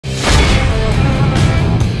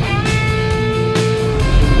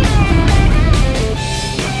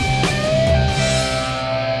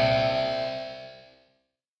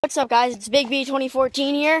what's up, guys? It's Bigb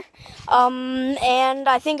 2014 here, and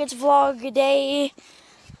I think it's vlog day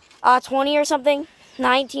 20 or something,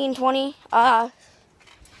 19, 20,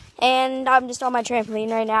 and I'm just on my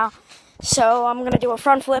trampoline right now, so I'm gonna do a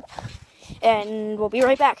front flip, and we'll be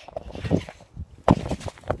right back.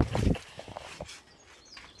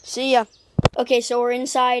 See ya. Okay, so we're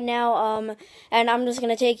inside now, and I'm just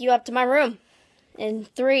gonna take you up to my room in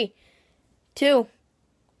 3, 2,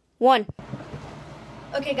 1.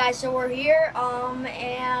 Okay, guys, so we're here,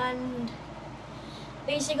 and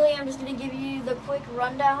basically I'm just going to give you the quick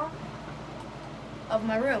rundown of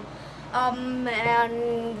my room,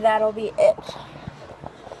 and that'll be it.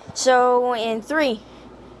 So, in 3,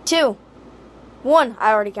 2, 1,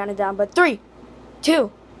 I already counted down, but 3,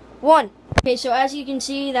 2, 1. Okay, so as you can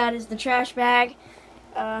see, that is the trash bag,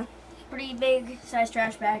 pretty big size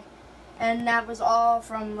trash bag, and that was all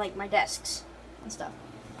from, like, my desks and stuff.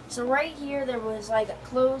 So right here, there was like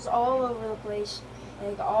clothes all over the place,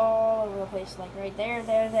 like right there.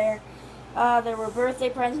 There were birthday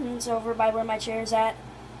presents over by where my chair's at.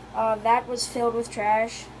 That was filled with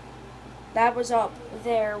trash. That was up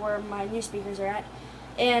there where my new speakers are at.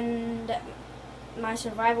 And my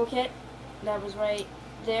survival kit, that was right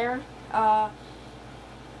there,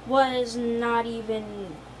 was not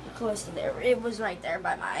even close to there. It was right there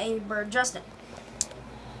by my bird, Justin.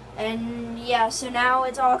 And yeah, so now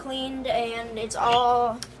it's all cleaned and it's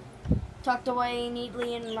all tucked away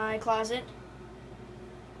neatly in my closet.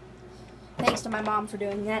 Thanks to my mom for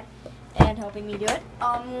doing that and helping me do it.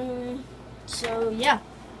 So yeah.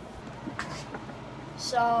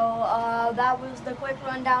 So that was the quick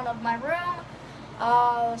rundown of my room.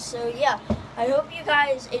 So yeah, I hope you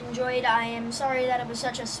guys enjoyed. I am sorry that it was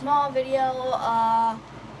such a small video.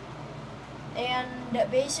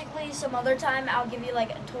 And basically, some other time, I'll give you, like,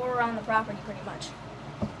 a tour around the property, pretty much.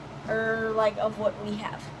 Or, like, of what we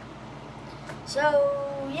have.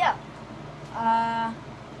 So, yeah.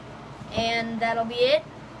 And that'll be it.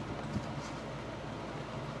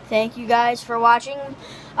 Thank you guys for watching.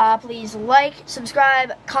 Please like,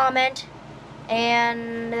 subscribe, comment,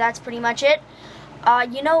 and that's pretty much it.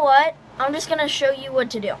 You know what? I'm just gonna show you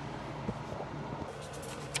what to do.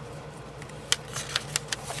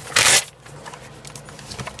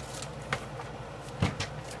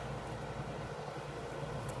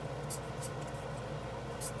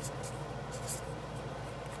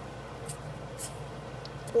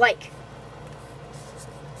 Like.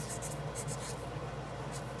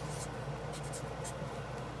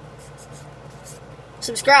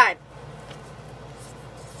 Subscribe.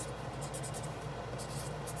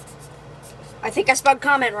 I think I spelled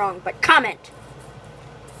comment wrong, but comment.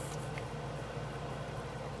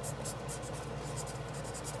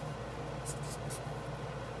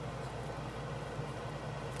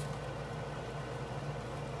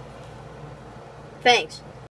 Thanks.